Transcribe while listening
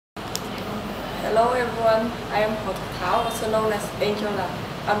Hello everyone, I am Thach Thao, also known as Angela.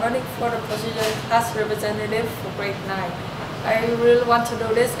 I'm running for the position class representative for grade 9. I really want to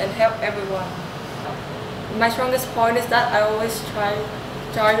do this and help everyone. My strongest point is that I always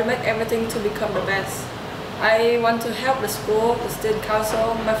try to make everything to become the best. I want to help the school, the student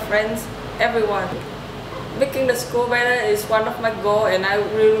council, my friends, everyone. Making the school better is one of my goals, and I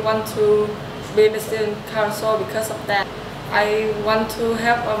really want to be in the student council because of that. I want to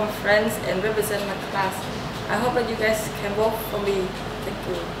help all my friends and represent my class. I hope that you guys can vote for me. Thank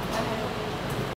you.